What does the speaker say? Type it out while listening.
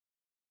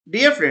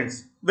Dear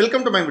friends,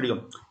 welcome to my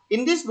video.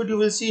 In this video,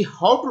 we'll see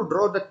how to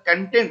draw the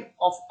content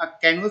of a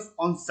canvas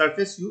on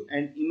Surface View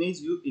and Image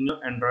View in your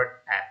Android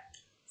app.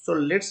 So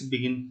let's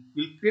begin.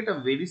 We'll create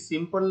a very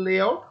simple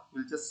layout.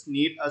 We'll just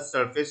need a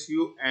Surface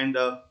View and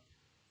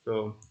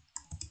so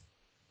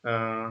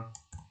uh,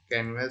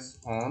 canvas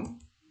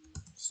on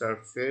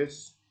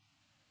Surface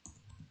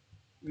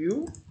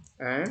View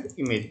and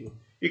Image View.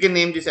 You can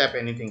name this app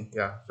anything.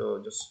 Yeah.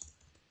 So just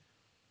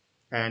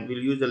and we'll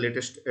use the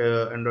latest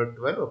Android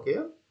 12. Okay.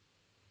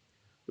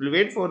 We'll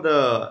wait for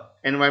the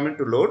environment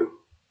to load.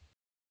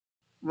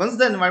 Once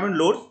the environment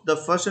loads, the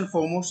first and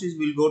foremost is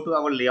we'll go to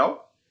our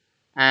layout,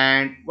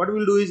 and what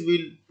we'll do is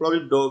we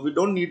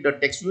don't need the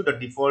text view, the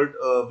default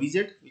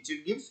widget which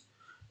it gives.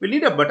 We'll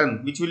need a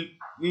button which we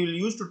will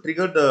use to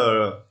trigger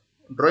the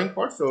drawing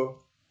part. So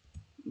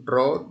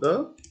draw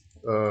the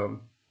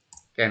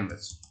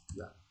canvas.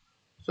 Yeah.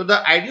 So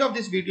the idea of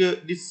this video,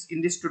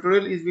 in this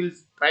tutorial, is we'll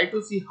try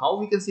to see how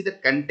we can see the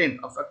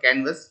content of a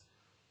canvas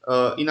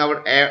in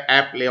our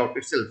app layout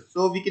itself.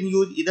 So we can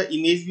use either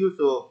image view.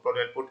 So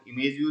probably I'll put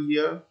image view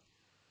here,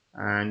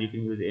 and you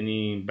can use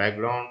any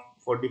background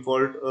for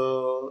default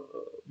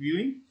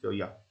viewing. So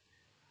yeah,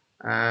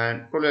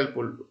 and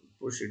probably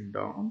push it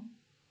down,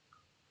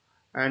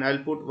 and I'll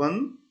put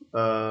one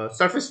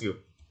surface view.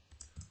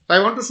 So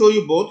I want to show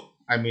you both.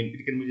 I mean,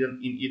 it can be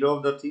done in either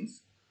of the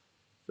things.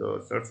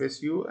 So surface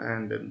view,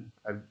 and then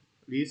I'll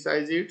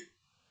resize it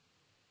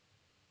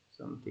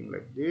something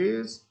like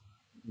this,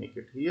 make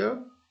it here,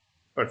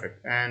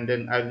 perfect. And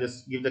then I'll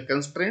just give the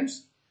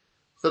constraints.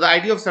 So the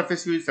idea of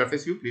surface view is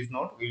surface view. Please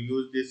note, we'll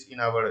use this in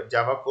our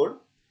Java code,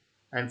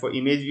 and for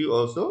image view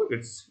also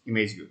it's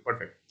image view.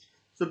 Perfect.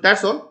 So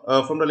that's all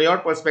from the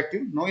layout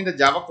perspective. Now in the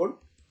Java code,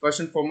 first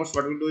and foremost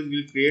what we'll do is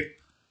we'll create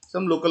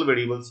some local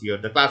variables here,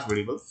 the class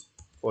variables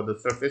for the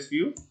surface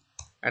view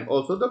and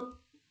also the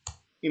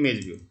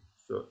image view.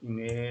 So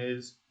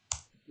image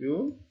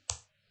view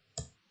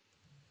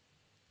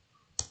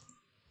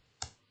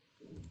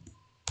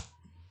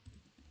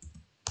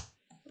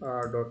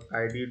dot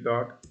id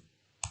dot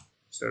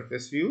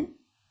surface view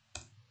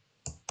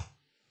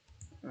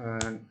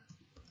and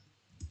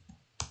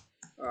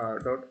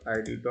dot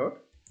id dot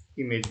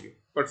image view.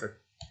 Perfect.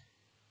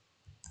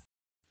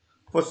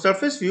 For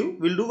surface view,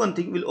 we'll do one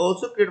thing. We'll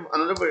also create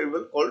another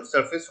variable called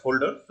surface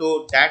holder.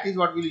 So that is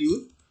what we'll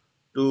use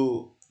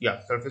to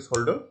surface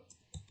holder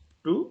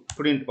to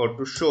print or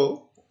to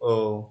show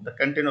the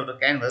content of the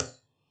canvas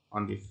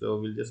on this. So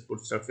we'll just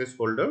put surface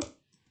holder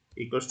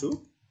equals to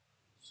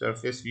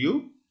surface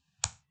view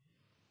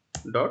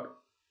dot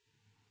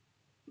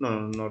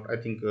not I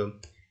think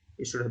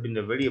it should have been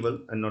the variable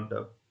and not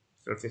the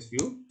surface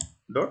view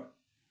dot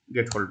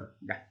get holder.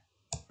 Yeah,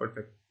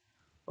 perfect.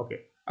 Okay,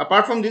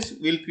 apart from this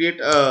we'll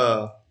create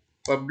a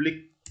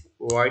public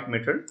void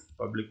method,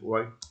 public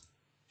void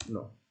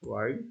no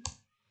void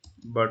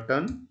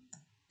button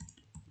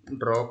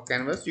draw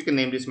canvas. You can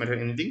name this method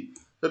anything.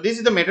 So this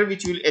is the method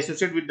which will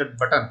associate with the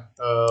button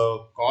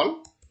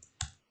call.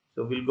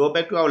 So we'll go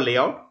back to our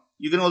layout.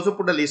 You can also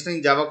put a listener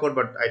in Java code,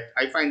 but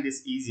I find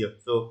this easier.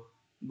 So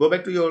go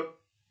back to your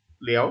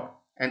layout,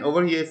 and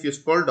over here if you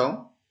scroll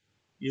down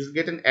you should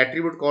get an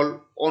attribute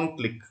called on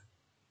click.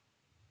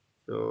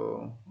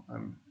 So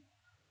I'm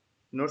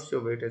not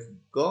sure where it has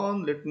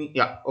gone. Let me,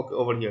 yeah, okay,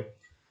 over here.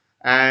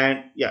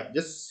 And yeah,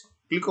 just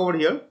click over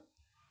here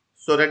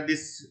so that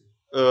this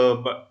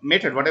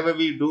method, whatever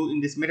we do in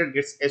this method,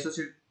 gets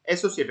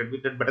associated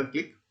with that button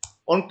click,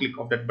 on click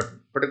of that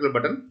particular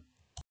button.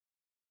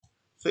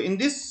 So in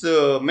this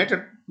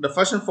method, the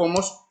first and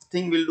foremost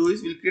thing we'll do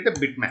is we'll create a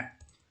bitmap.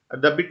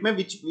 The bitmap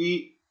which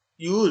we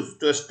use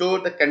to store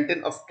the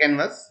content of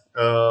canvas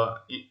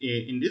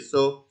in this.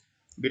 So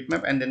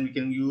bitmap, and then we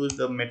can use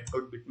the method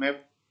called bitmap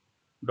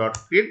dot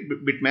create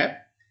bitmap,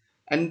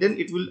 and then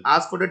it will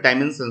ask for the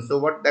dimensions. So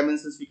what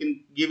dimensions we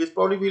can give is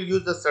probably we'll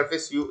use the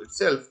surface view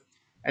itself,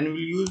 and we'll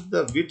use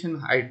the width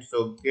and height.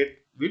 So get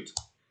width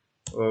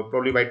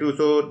probably by 2.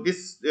 So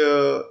this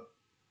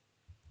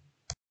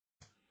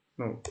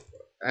no,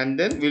 and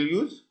then we'll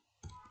use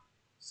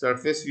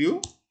surface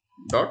view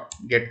dot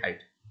get height.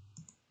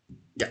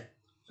 Yeah,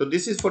 so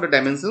this is for the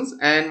dimensions.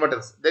 And what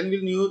else, then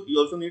you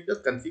also need the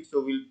config.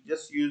 So we'll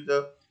just use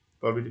the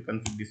probably to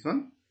config this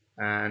one,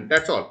 and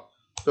that's all.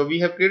 So we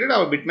have created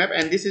our bitmap,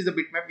 and this is the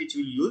bitmap which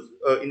we'll use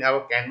in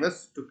our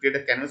canvas to create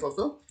a canvas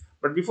also.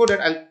 But before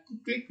that, I'll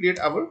quickly create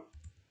our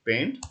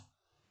paint,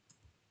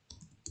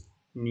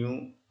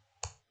 new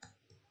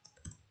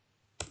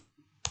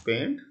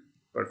paint.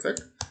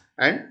 Perfect.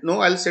 And now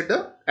I'll set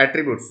the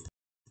attributes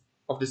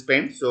of this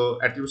paint.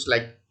 So attributes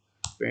like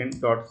paint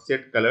dot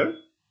set color,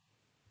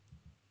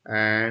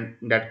 and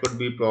that could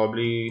be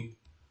probably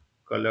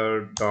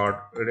color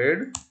dot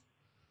red.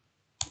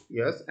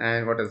 Yes,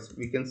 and what else,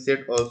 we can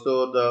set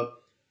also the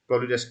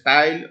probably the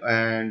style,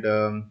 and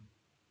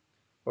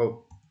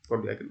oh,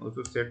 probably I can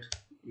also set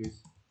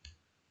is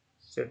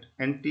set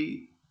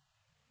anti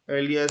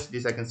alias.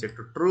 This I can set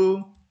to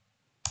true.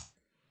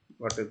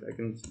 What else, I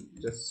can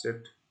just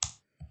set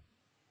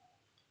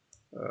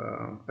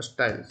a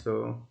style.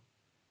 So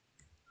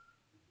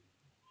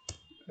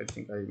I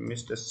think I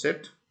missed a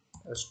set,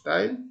 a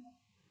style,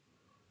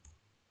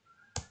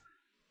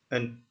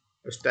 and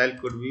a style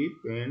could be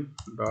paint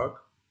dot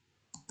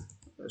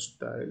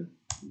style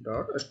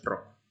dot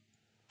stroke.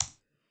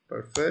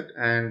 Perfect.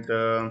 And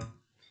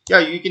yeah,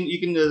 you can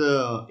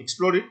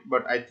explore it,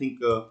 but I think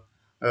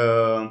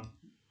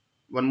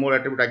one more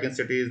attribute I can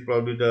set is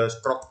probably the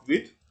stroke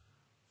width.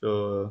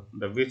 So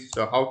the width,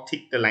 so how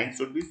thick the line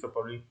should be. So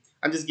probably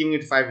I'm just giving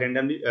it 5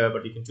 randomly,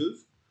 but you can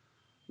choose.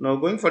 Now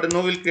going further,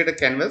 now we'll create a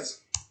canvas.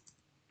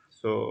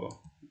 So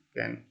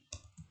can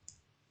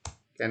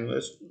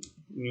canvas,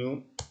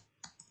 new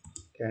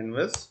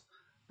canvas,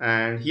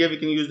 and here we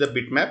can use the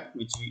bitmap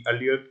which we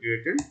earlier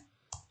created.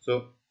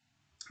 So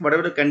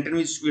whatever the content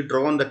which we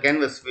draw on the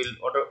canvas will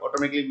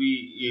automatically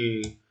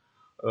be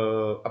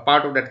a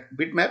part of that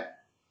bitmap.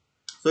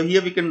 So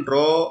here we can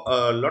draw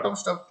a lot of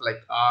stuff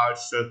like arc,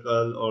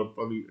 circle, or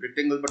probably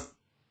rectangle, but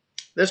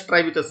let's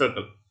try with a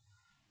circle.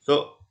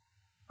 So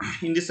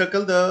in the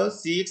circle, the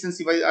cx and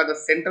cy are the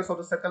centers of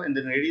the circle, and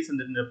then radius, and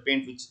then the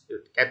paint which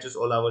captures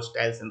all our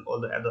styles and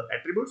all the other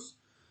attributes.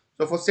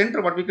 So for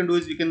center, what we can do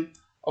is we can,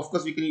 of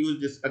course, we can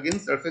use this again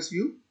surface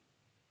view,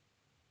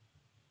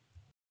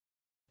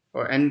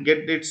 and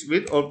get its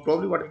width, or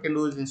probably what we can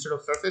do is instead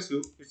of surface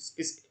view,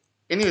 it's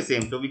anyway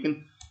same. So we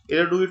can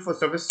either do it for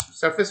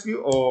surface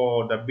view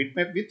or the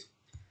bitmap width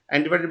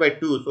and divided by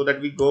 2, so that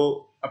we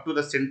go up to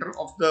the center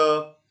of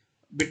the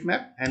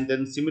bitmap, and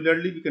then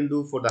similarly we can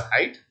do for the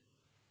height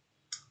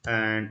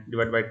and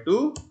divide by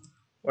 2.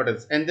 What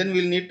else? And then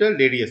we'll need the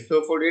radius.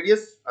 So for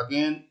radius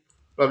again,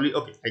 probably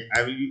okay,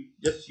 I will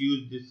just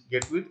use this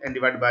get width and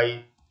divide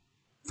by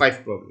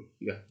 5 probably.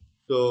 Yeah.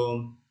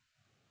 So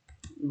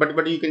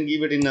but you can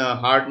give it in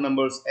hard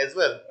numbers as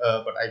well,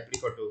 but I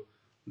prefer to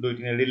do it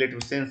in a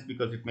relative sense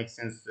because it makes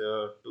sense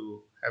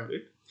to have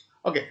it.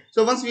 Okay,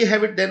 so once we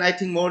have it, then I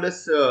think more or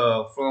less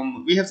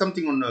from we have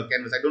something on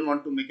canvas. I don't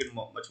want to make it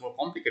much more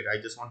complicated. I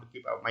just want to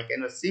keep my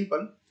canvas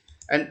simple.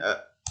 And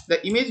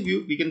the image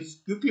view, we can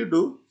quickly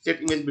do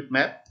set image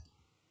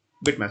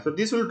bitmap. So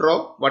this will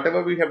draw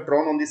whatever we have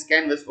drawn on this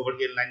canvas over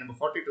here, line number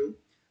 42.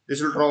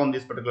 This will draw on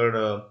this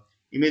particular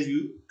image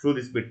view through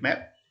this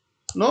bitmap.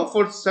 Now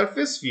for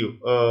surface view,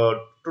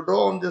 to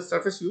draw on the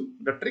surface view,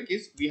 the trick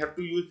is we have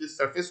to use this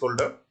surface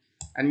holder,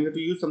 and we have to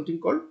use something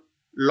called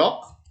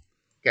lock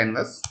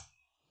canvas,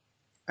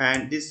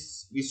 and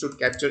this we should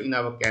capture in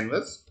our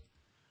canvas.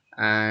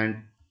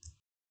 And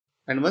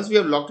once we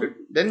have locked it,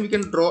 then we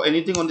can draw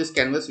anything on this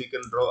canvas. We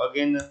can draw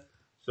again,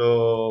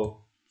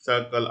 so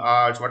circle,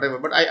 arch, whatever.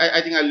 But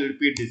I think I'll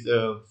repeat this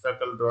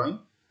circle drawing.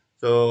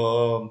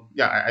 So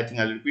yeah, I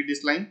think I'll repeat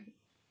this line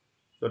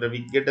so that we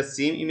get the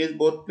same image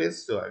both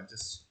places. So I'll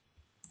just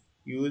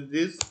use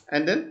this,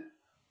 and then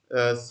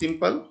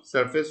simple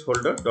surface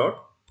holder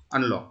dot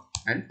unlock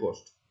and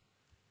post,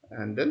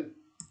 and then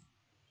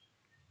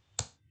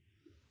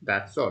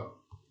that's all.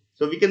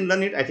 So we can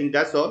run it. I think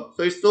that's all.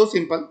 So it's so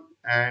simple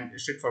and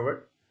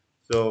straightforward.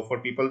 So for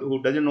people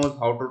who doesn't know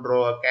how to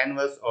draw a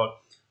canvas, or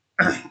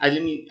I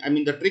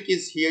mean the trick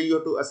is here you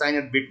have to assign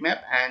a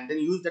bitmap and then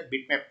use that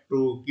bitmap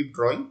to keep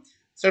drawing.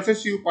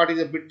 Surface view part is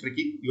a bit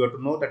tricky. You have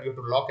to know that you have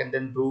to lock and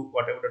then do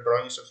whatever the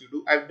drawing stuff you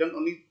do. I've done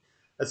only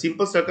a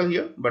simple circle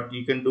here, but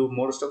you can do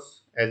more stuff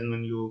as and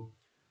when you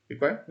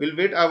require. We'll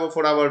wait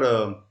for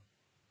our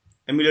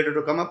emulator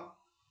to come up.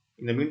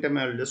 In the meantime,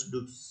 I'll just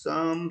do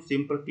some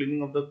simple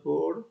cleaning of the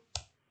code.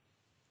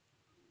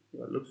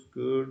 Yeah, looks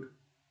good.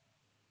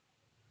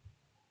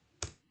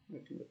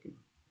 Okay.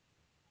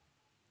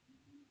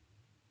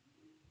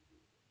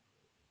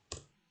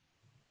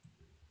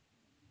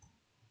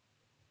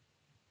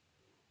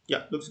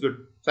 Yeah, looks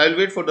good. So I'll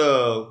wait for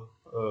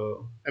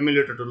the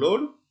emulator to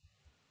load.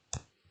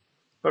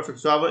 Perfect.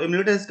 So our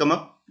emulator has come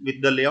up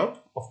with the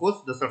layout. Of course,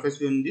 the surface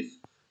view in this.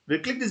 We'll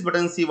click this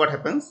button and see what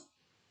happens.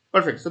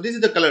 Perfect. So this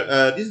is the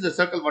color. This is the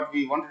circle what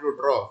we wanted to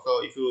draw.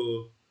 So if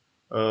you,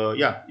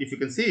 yeah, if you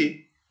can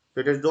see,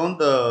 so it has drawn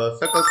the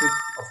circles with,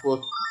 of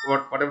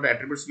course, whatever the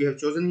attributes we have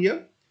chosen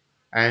here,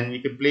 and we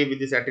can play with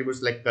these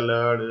attributes like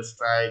color,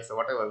 stripes, or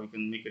whatever. We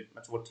can make it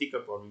much more thicker.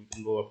 Probably we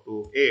can go up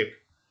to 8,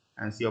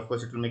 and see. Of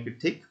course, it will make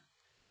it thick.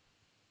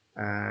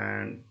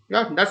 And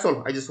yeah, that's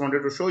all. I just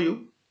wanted to show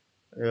you.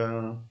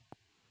 Uh,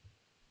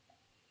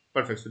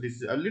 Perfect. So this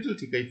is a little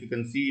thicker. If you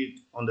can see it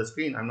on the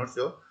screen, I'm not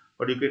sure,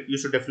 but you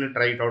should definitely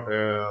try it out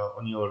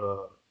on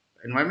your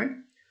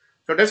environment.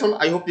 So that's all.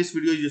 I hope this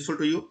video is useful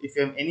to you. If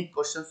you have any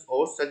questions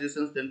or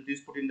suggestions, then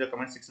please put in the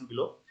comment section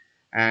below.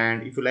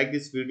 And if you like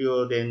this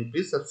video, then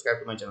please subscribe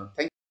to my channel.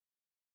 Thank you.